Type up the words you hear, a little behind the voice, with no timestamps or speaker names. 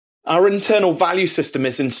Our internal value system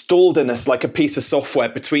is installed in us like a piece of software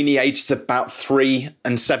between the ages of about 3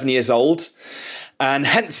 and 7 years old. And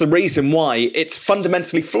hence the reason why it's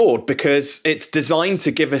fundamentally flawed, because it's designed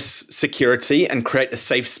to give us security and create a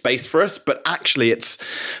safe space for us. But actually, it's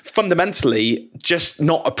fundamentally just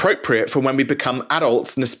not appropriate for when we become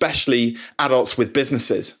adults, and especially adults with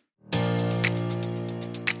businesses.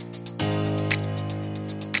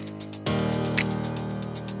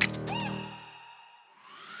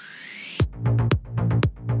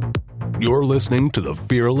 You're listening to the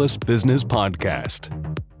Fearless Business Podcast.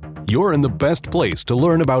 You're in the best place to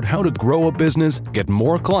learn about how to grow a business, get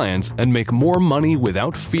more clients, and make more money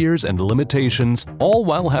without fears and limitations, all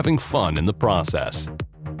while having fun in the process.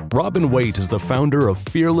 Robin Waite is the founder of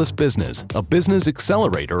Fearless Business, a business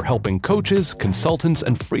accelerator helping coaches, consultants,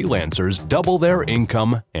 and freelancers double their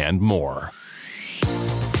income and more.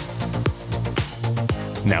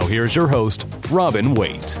 Now here's your host, Robin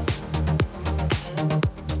Waite.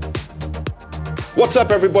 What's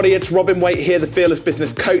up, everybody? It's Robin Waite here, the Fearless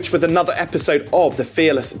Business Coach, with another episode of the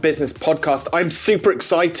Fearless Business Podcast. I'm super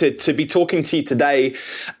excited to be talking to you today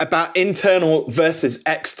about internal versus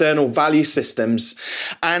external value systems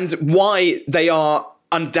and why they are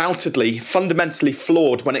undoubtedly fundamentally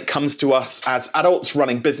flawed when it comes to us as adults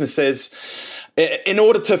running businesses. In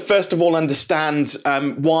order to, first of all, understand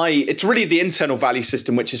why it's really the internal value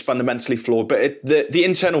system which is fundamentally flawed, but the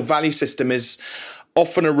internal value system is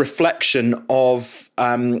often a reflection of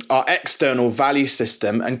our external value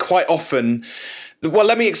system. And quite often, well,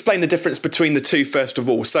 let me explain the difference between the two first of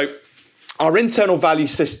all. So our internal value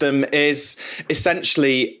system is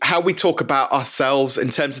essentially how we talk about ourselves in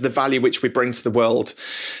terms of the value which we bring to the world.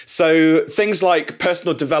 So things like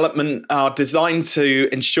personal development are designed to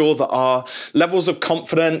ensure that our levels of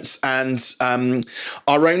confidence and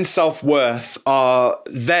our own self-worth are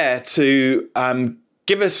there to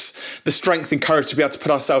give us the strength and courage to be able to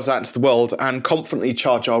put ourselves out into the world and confidently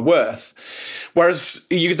charge our worth. Whereas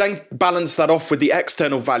you then balance that off with the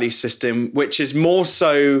external value system, which is more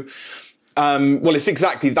so, well, it's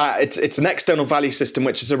exactly that. It's an external value system,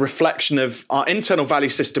 which is a reflection of our internal value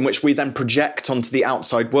system, which we then project onto the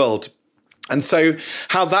outside world. And so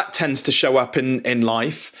how that tends to show up in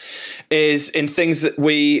life is in things that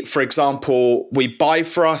we, for example, we buy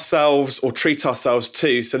for ourselves or treat ourselves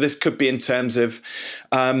to. So this could be in terms of,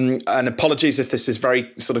 and apologies if this is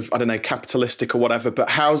very sort of, I don't know, capitalistic or whatever, but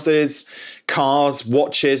houses, cars,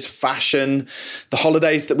 watches, fashion, the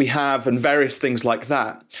holidays that we have, and various things like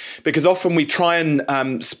that. Because often we try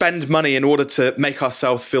and spend money in order to make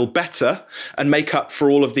ourselves feel better and make up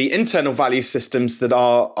for all of the internal value systems that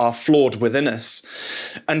are flawed within us.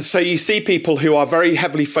 And so you see people who are very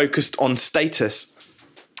heavily focused on status.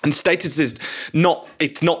 And status is not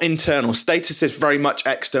internal. Status is very much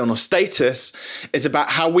external. Status is about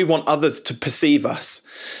how we want others to perceive us.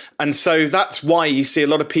 And so that's why you see a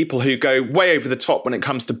lot of people who go way over the top when it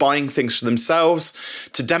comes to buying things for themselves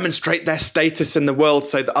to demonstrate their status in the world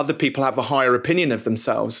so that other people have a higher opinion of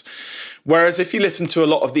themselves. Whereas if you listen to a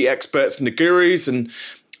lot of the experts and the gurus, and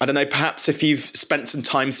I don't know, perhaps if you've spent some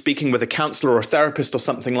time speaking with a counselor or a therapist or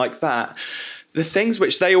something like that, the things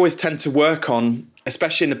which they always tend to work on,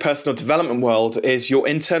 especially in the personal development world, is your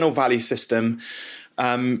internal value system,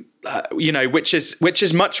 which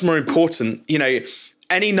is much more important.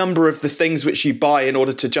 Any number of the things which you buy in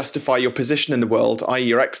order to justify your position in the world, i.e.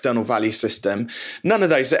 your external value system, none of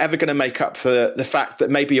those are ever going to make up for the fact that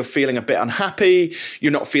maybe you're feeling a bit unhappy,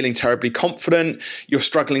 you're not feeling terribly confident, you're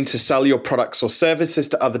struggling to sell your products or services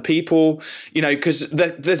to other people, because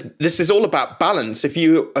this is all about balance. If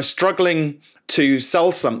you are struggling to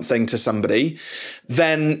sell something to somebody,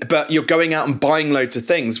 but you're going out and buying loads of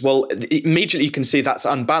things, well, immediately you can see that's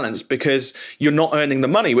unbalanced because you're not earning the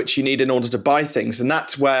money which you need in order to buy things. And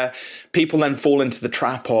that's where people then fall into the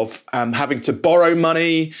trap of having to borrow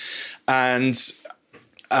money and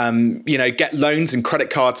get loans and credit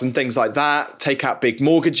cards and things like that, take out big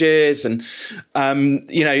mortgages. And,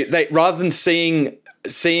 they, rather than seeing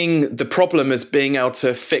the problem as being able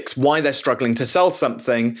to fix why they're struggling to sell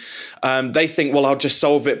something, they think, well, I'll just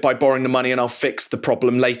solve it by borrowing the money and I'll fix the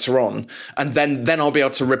problem later on. And then I'll be able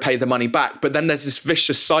to repay the money back. But then there's this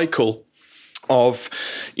vicious cycle of,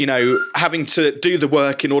 having to do the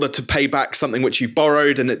work in order to pay back something which you've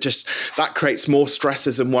borrowed. And that creates more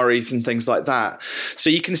stresses and worries and things like that. So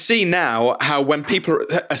you can see now how when people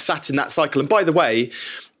are sat in that cycle, and by the way,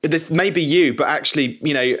 this may be you, but actually,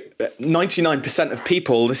 99% of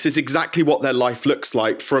people, this is exactly what their life looks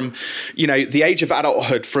like from, the age of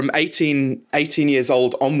adulthood, from 18 years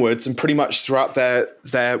old onwards, and pretty much throughout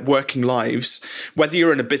their working lives, whether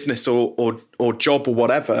you're in a business or job or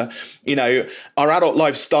whatever, our adult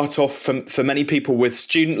lives start off for many people with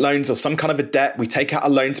student loans or some kind of a debt. We take out a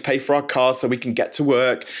loan to pay for our car so we can get to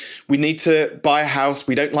work. We need to buy a house.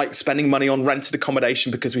 We don't like spending money on rented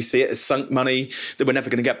accommodation because we see it as sunk money that we're never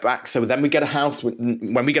going to get back. So then we get a house.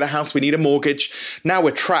 When we get a house, we need a mortgage. Now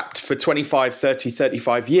we're trapped for 25, 30,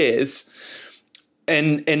 35 years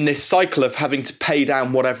in this cycle of having to pay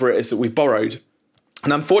down whatever it is that we've borrowed.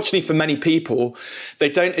 And unfortunately for many people, they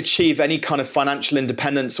don't achieve any kind of financial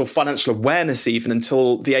independence or financial awareness even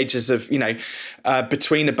until the ages of,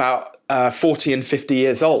 between about 40 and 50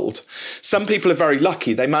 years old. Some people are very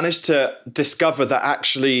lucky. They manage to discover that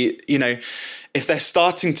actually, if they're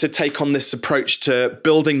starting to take on this approach to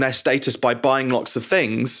building their status by buying lots of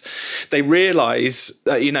things, they realize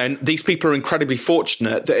that, these people are incredibly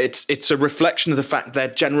fortunate, that it's a reflection of the fact they're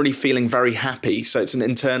generally feeling very happy. So it's an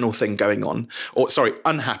internal thing going on,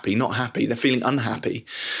 unhappy, not happy. They're feeling unhappy.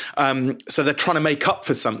 So they're trying to make up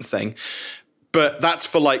for something, but that's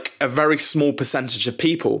for like a very small percentage of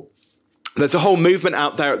people. There's a whole movement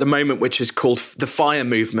out there at the moment, which is called the FIRE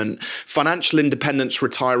movement, Financial Independence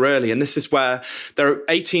Retire Early. And this is where there are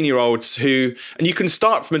 18-year-olds who, and you can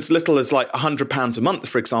start from as little as like £100 a month,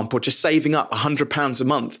 for example, just saving up £100 a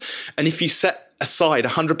month. And if you set aside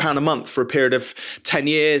 £100 a month for a period of 10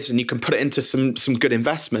 years and you can put it into some good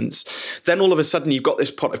investments, then all of a sudden you've got this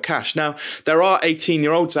pot of cash. Now, there are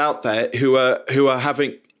 18-year-olds out there who are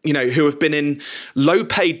having, who have been in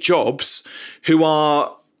low-paid jobs, who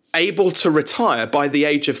are able to retire by the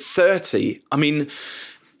age of 30. I mean,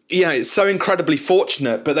 it's so incredibly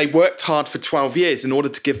fortunate, but they worked hard for 12 years in order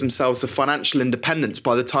to give themselves the financial independence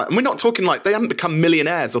by the time. And we're not talking like they haven't become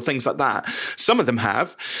millionaires or things like that. Some of them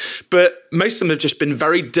have, but most of them have just been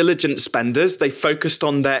very diligent spenders. They focused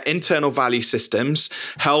on their internal value systems,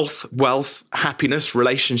 health, wealth, happiness,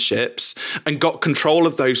 relationships, and got control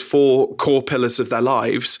of those 4 core pillars of their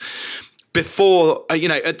lives. Before,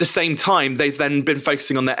 at the same time, they've then been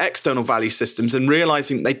focusing on their external value systems and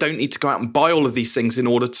realizing they don't need to go out and buy all of these things in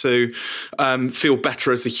order to feel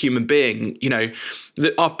better as a human being.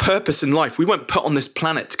 Our purpose in life, we weren't put on this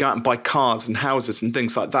planet to go out and buy cars and houses and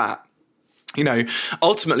things like that.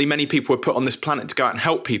 Ultimately, many people were put on this planet to go out and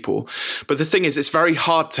help people. But the thing is, it's very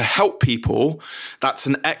hard to help people. That's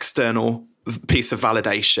an external piece of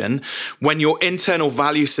validation when your internal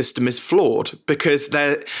value system is flawed, because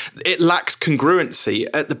it lacks congruency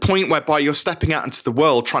at the point whereby you're stepping out into the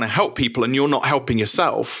world trying to help people and you're not helping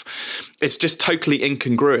yourself. It's just totally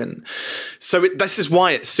incongruent. So this is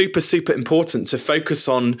why it's super, super important to focus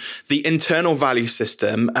on the internal value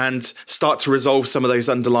system and start to resolve some of those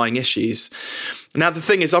underlying issues. Now, the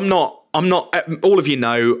thing is, I'm not, all of you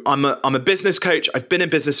know, I'm a business coach. I've been in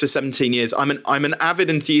business for 17 years. I'm an avid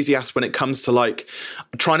enthusiast when it comes to like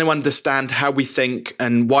trying to understand how we think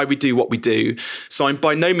and why we do what we do. So I'm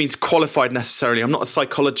by no means qualified necessarily. I'm not a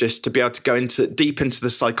psychologist to be able to go deep into the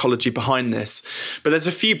psychology behind this. But there's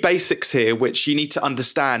a few basics here which you need to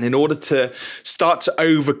understand in order to start to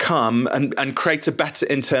overcome and create a better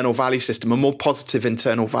internal value system, a more positive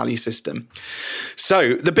internal value system.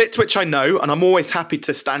 So the bits which I know, and I'm always happy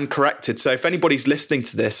to stand corrected. So if anybody's listening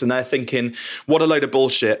to this and they're thinking, what a load of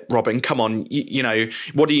bullshit, Robin, come on,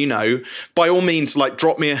 what do you know? By all means, like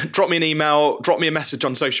drop me an email, drop me a message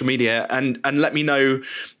on social media and let me know,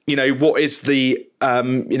 what is the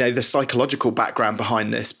the psychological background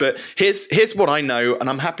behind this. But here's what I know, and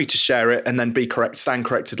I'm happy to share it and then stand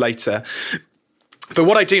corrected later. But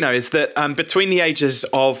what I do know is that between the ages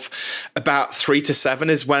of about 3 to 7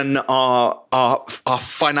 is when our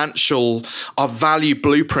value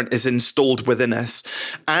blueprint is installed within us,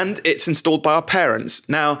 and it's installed by our parents.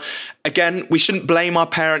 Now, again, we shouldn't blame our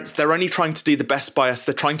parents. They're only trying to do the best by us.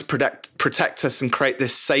 They're trying to protect us and create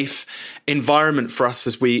this safe environment for us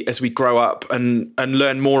as we grow up and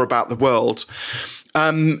learn more about the world.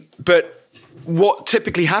 But what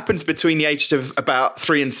typically happens between the ages of about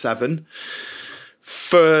 3 and 7,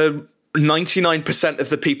 for 99% of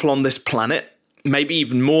the people on this planet, maybe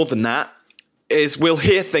even more than that, is we'll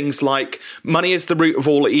hear things like money is the root of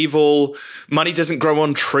all evil, money doesn't grow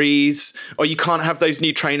on trees, or you can't have those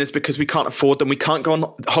new trainers because we can't afford them, we can't go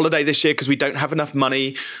on holiday this year because we don't have enough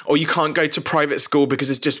money, or you can't go to private school because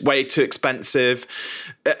it's just way too expensive,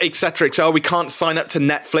 etc. So we can't sign up to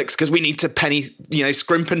Netflix because we need to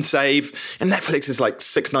scrimp and save. And Netflix is like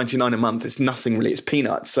 $6.99 a month. It's nothing really, it's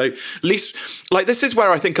peanuts. So at least, like, this is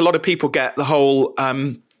where I think a lot of people get the whole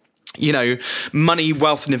money,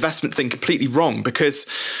 wealth and investment thing completely wrong, because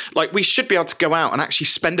like we should be able to go out and actually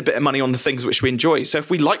spend a bit of money on the things which we enjoy. So if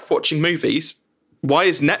we like watching movies, why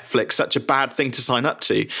is Netflix such a bad thing to sign up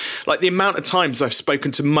to? Like the amount of times I've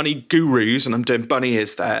spoken to money gurus, and I'm doing bunny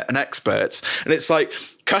ears there, and experts, and it's like,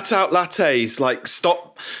 cut out lattes, like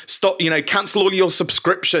stop, cancel all your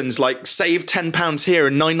subscriptions, like save £10 here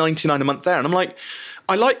and £9.99 a month there. And I'm like,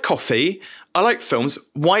 I like coffee, I like films.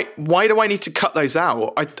 Why do I need to cut those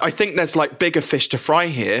out? I think there's like bigger fish to fry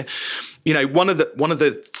here. One of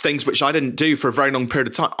the things which I didn't do for a very long period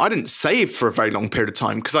of time, I didn't save for a very long period of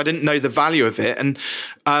time because I didn't know the value of it. And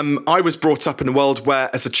I was brought up in a world where,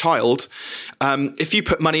 as a child, if you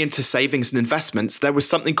put money into savings and investments, there was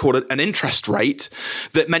something called an interest rate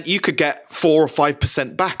that meant you could get 4 or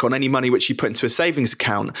 5% back on any money which you put into a savings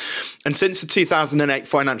account. And since the 2008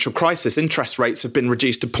 financial crisis, interest rates have been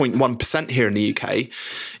reduced to 0.1% here in the UK.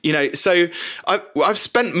 So I've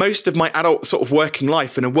spent most of my adult sort of working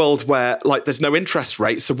life in a world where like there's no interest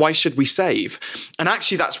rate. So why should we save? And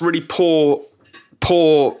actually that's really poor.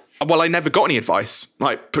 Well, I never got any advice,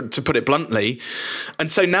 to put it bluntly.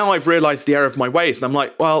 And so now I've realized the error of my ways. And I'm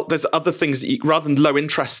like, well, there's other things that rather than low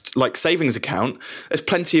interest, like savings account, there's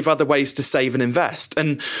plenty of other ways to save and invest.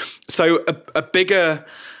 And so rather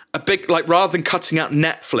than cutting out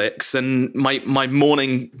Netflix and my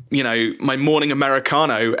morning, my morning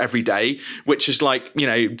Americano every day, which is like, 20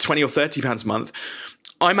 or £30 a month,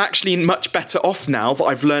 I'm actually much better off now that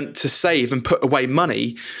I've learned to save and put away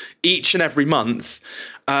money each and every month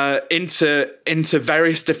into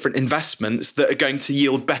various different investments that are going to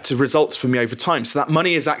yield better results for me over time. So that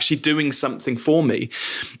money is actually doing something for me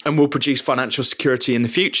and will produce financial security in the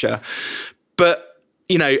future. But,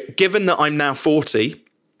 given that I'm now 40,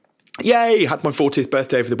 yay, had my 40th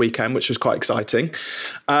birthday over the weekend, which was quite exciting.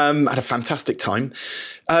 Had a fantastic time.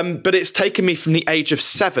 But it's taken me from the age of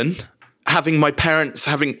 7, having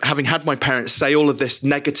had my parents say all of this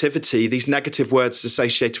negativity, these negative words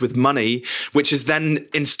associated with money, which is then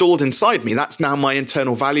installed inside me. That's now my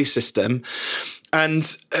internal value system. And,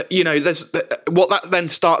 there's what that then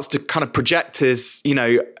starts to kind of project is,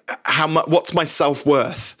 what's my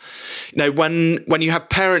self-worth? When you have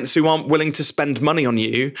parents who aren't willing to spend money on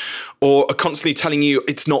you or are constantly telling you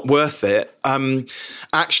it's not worth it,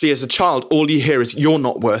 actually as a child, all you hear is you're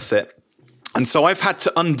not worth it. And so I've had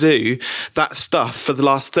to undo that stuff for the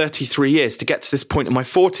last 33 years to get to this point in my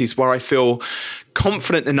 40s where I feel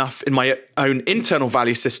confident enough in my own internal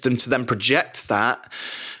value system to then project that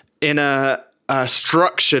in a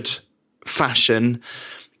structured fashion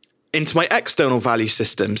into my external value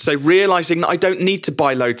system. So realizing that I don't need to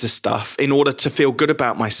buy loads of stuff in order to feel good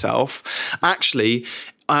about myself. Actually,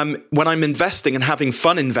 when I'm investing and having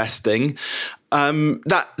fun investing,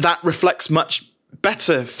 that reflects much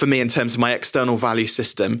better for me in terms of my external value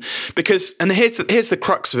system. Because, and here's the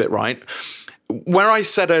crux of it, right? Where I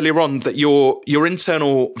said earlier on that your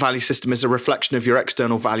internal value system is a reflection of your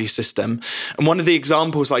external value system. And one of the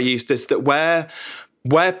examples I used is that where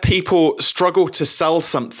people struggle to sell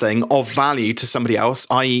something of value to somebody else,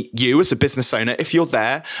 i.e. you as a business owner, if you're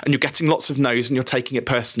there and you're getting lots of no's and you're taking it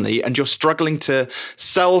personally and you're struggling to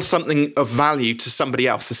sell something of value to somebody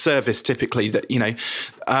else, a service typically that,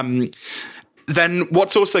 then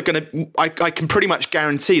what's also going to, I can pretty much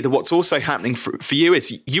guarantee that what's also happening for you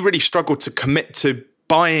is you really struggle to commit to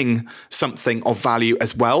buying something of value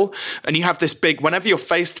as well. And you have this big, whenever you're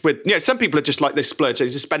faced with, some people are just like this splurge, they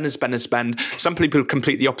just spend and spend and spend. Some people are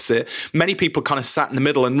complete the opposite. Many people kind of sat in the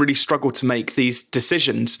middle and really struggle to make these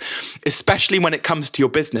decisions, especially when it comes to your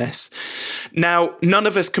business. Now, none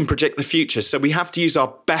of us can predict the future. So we have to use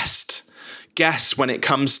our best guess when it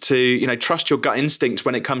comes to, trust your gut instinct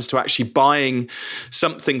when it comes to actually buying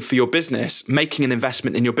something for your business, making an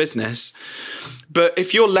investment in your business. But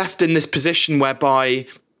if you're left in this position whereby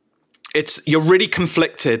you're really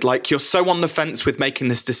conflicted, like you're so on the fence with making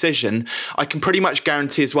this decision, I can pretty much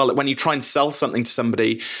guarantee as well that when you try and sell something to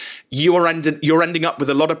somebody, you're ending up with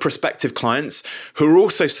a lot of prospective clients who are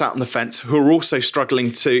also sat on the fence, who are also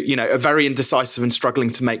struggling to, are very indecisive and struggling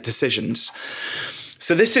to make decisions.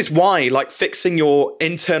 So this is why, fixing your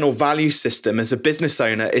internal value system as a business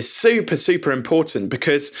owner is super, super important,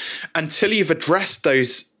 because until you've addressed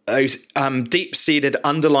those deep-seated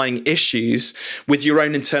underlying issues with your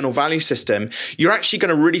own internal value system, you're actually going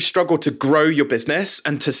to really struggle to grow your business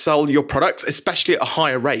and to sell your products, especially at a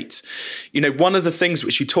higher rate. One of the things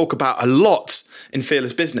which you talk about a lot in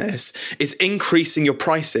Fearless Business is increasing your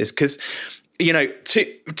prices, because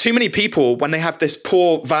too many people, when they have this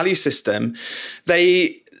poor value system,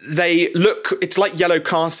 they it's like yellow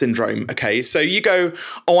car syndrome. Okay. So you go,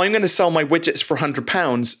 oh, I'm going to sell my widgets for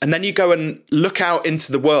 £100. And then you go and look out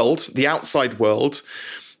into the world, the outside world,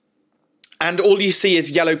 and all you see is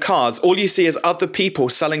yellow cars. All you see is other people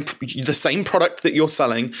selling the same product that you're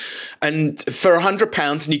selling, and for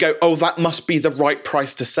 £100, and you go, oh, that must be the right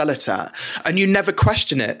price to sell it at. And you never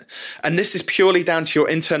question it. And this is purely down to your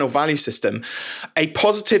internal value system. A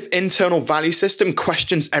positive internal value system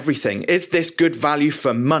questions everything. Is this good value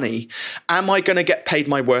for money? Am I going to get paid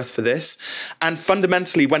my worth for this? And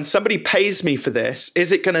fundamentally, when somebody pays me for this,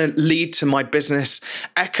 is it going to lead to my business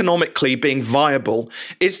economically being viable?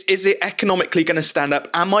 Is it economically going to stand up?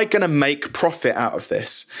 Am I going to make profit out of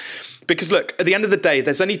this? Because look, at the end of the day,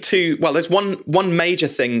 there's one major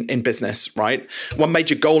thing in business, right? One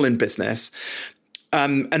major goal in business.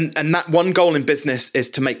 And that one goal in business is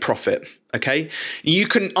to make profit. Okay. You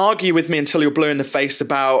can argue with me until you're blue in the face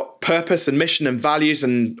about purpose and mission and values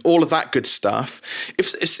and all of that good stuff.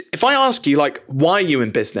 If I ask you, like, why are you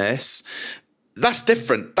in business? That's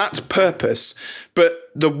different. That's purpose. But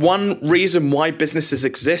the one reason why businesses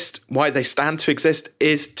exist, why they stand to exist,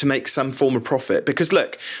 is to make some form of profit. Because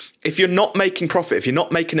look, if you're not making profit, if you're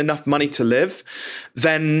not making enough money to live,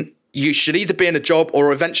 then you should either be in a job,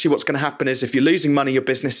 or eventually what's going to happen is if you're losing money, your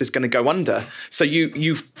business is going to go under. So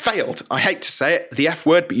you failed. I hate to say it, the F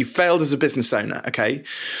word, but you failed as a business owner. Okay.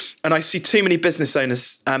 And I see too many business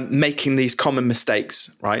owners making these common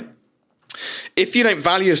mistakes, right? If you don't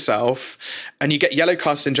value yourself and you get yellow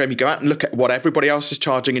car syndrome, you go out and look at what everybody else is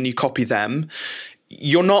charging and you copy them,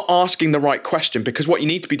 you're not asking the right question. Because what you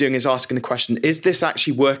need to be doing is asking the question, is this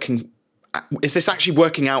actually working? Is this actually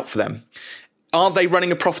working out for them? Are they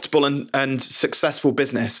running a profitable and successful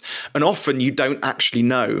business? And often you don't actually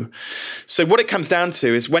know. So what it comes down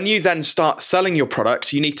to is when you then start selling your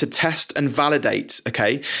products, you need to test and validate.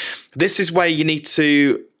 Okay. This is where you need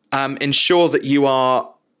to ensure that you are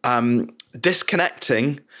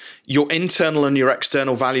disconnecting your internal and your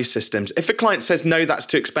external value systems. If a client says, no, that's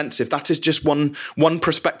too expensive, that is just one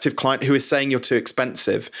prospective client who is saying you're too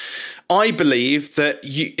expensive. I believe that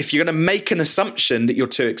if you're going to make an assumption that you're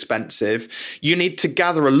too expensive, you need to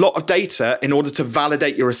gather a lot of data in order to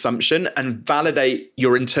validate your assumption and validate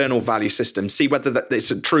your internal value system, see whether that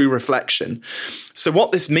it's a true reflection. So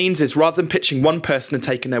what this means is, rather than pitching one person and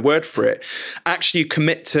taking their word for it, actually you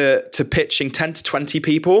commit to pitching 10 to 20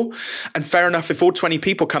 people. And fair enough, if all 20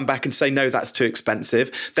 people come back and say, no, that's too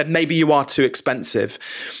expensive, then maybe you are too expensive.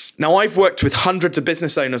 Now, I've worked with hundreds of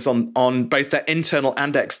business owners on both their internal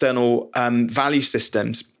and external value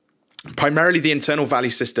systems. Primarily the internal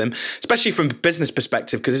value system, especially from a business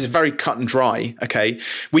perspective, because it's very cut and dry. Okay,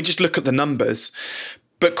 we just look at the numbers.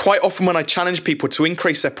 But quite often when I challenge people to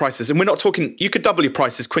increase their prices, and we're not talking, you could double your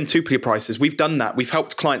prices, quintuple your prices. We've done that. We've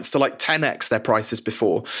helped clients to like 10x their prices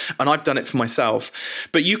before, and I've done it for myself.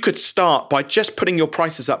 But you could start by just putting your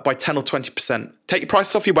prices up by 10 or 20%. Take your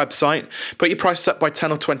prices off your website, put your prices up by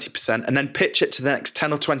 10 or 20%, and then pitch it to the next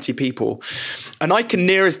 10 or 20 people. And I can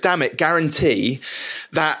near as damn it guarantee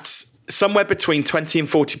that somewhere between 20 and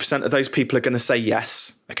 40% of those people are going to say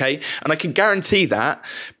yes. Okay. And I can guarantee that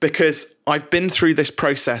because I've been through this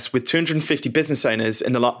process with 250 business owners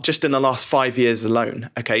just in the last 5 years alone.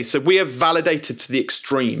 Okay. So we have validated to the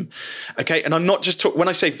extreme. Okay. And I'm not just when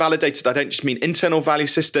I say validated, I don't just mean internal value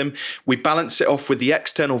system. We balance it off with the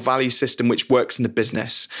external value system, which works in the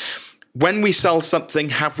business. When we sell something,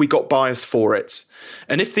 have we got buyers for it?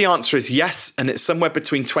 And if the answer is yes, and it's somewhere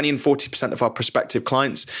between 20 and 40% of our prospective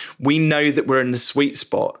clients, we know that we're in the sweet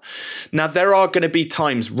spot. Now, there are going to be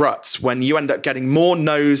ruts, when you end up getting more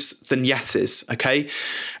no's than yeses, okay?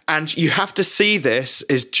 And you have to see this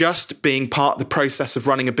as just being part of the process of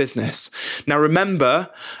running a business. Now, remember,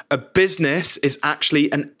 a business is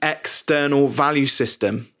actually an external value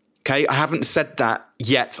system. Okay, I haven't said that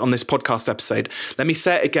yet on this podcast episode. Let me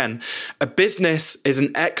say it again. A business is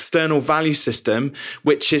an external value system,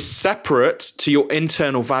 which is separate to your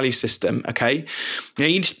internal value system. Okay, now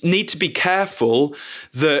you need to be careful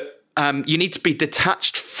that you need to be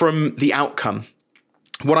detached from the outcome.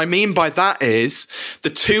 What I mean by that is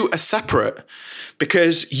the two are separate.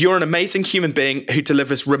 Because you're an amazing human being who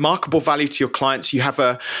delivers remarkable value to your clients. You have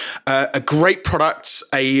a great product,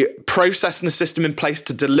 a process and a system in place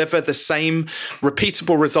to deliver the same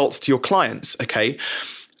repeatable results to your clients, okay?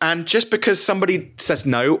 And just because somebody says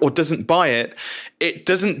no or doesn't buy it, it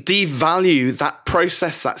doesn't devalue that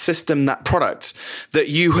process, that system, that product that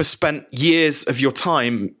you have spent years of your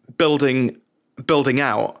time building building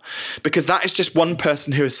out, because that is just one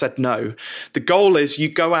person who has said no. The goal is you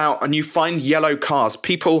go out and you find yellow cars,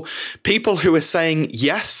 people who are saying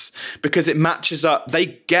yes because it matches up. They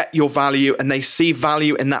get your value and they see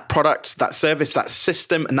value in that product, that service, that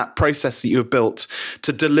system, and that process that you have built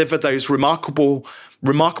to deliver those remarkable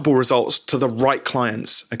results to the right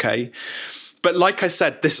clients. Okay. But like I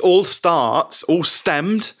said, this all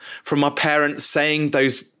stemmed from our parents saying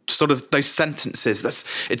those sentences.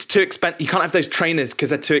 It's too expensive. You can't have those trainers because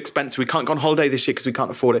they're too expensive. We can't go on holiday this year because we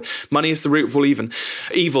can't afford it. Money is the root of all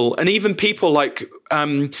evil. And even people like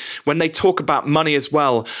when they talk about money as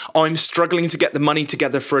well, I'm struggling to get the money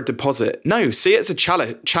together for a deposit. No, see it as a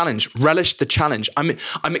challenge. Relish the challenge.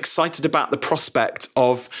 I'm excited about the prospect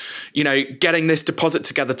of, getting this deposit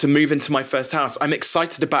together to move into my first house. I'm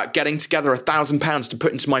excited about getting together £1,000 to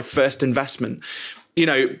put into my first investment.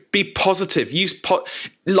 Be positive.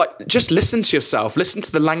 Just listen to yourself. Listen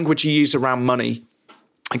to the language you use around money.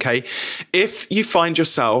 Okay. If you find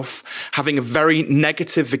yourself having a very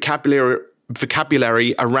negative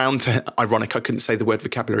vocabulary around, ironic, I couldn't say the word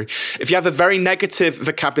vocabulary. If you have a very negative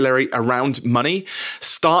vocabulary around money,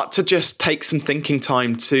 start to just take some thinking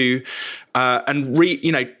time to,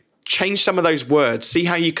 change some of those words, see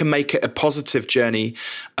how you can make it a positive journey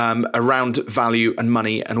around value and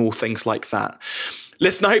money and all things like that.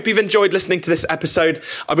 Listen, I hope you've enjoyed listening to this episode.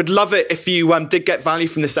 I would love it if you did get value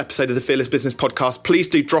from this episode of the Fearless Business Podcast. Please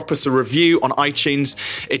do drop us a review on iTunes.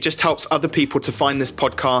 It just helps other people to find this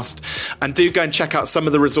podcast. And do go and check out some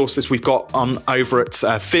of the resources we've got on over at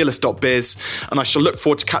fearless.biz. And I shall look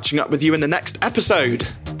forward to catching up with you in the next episode.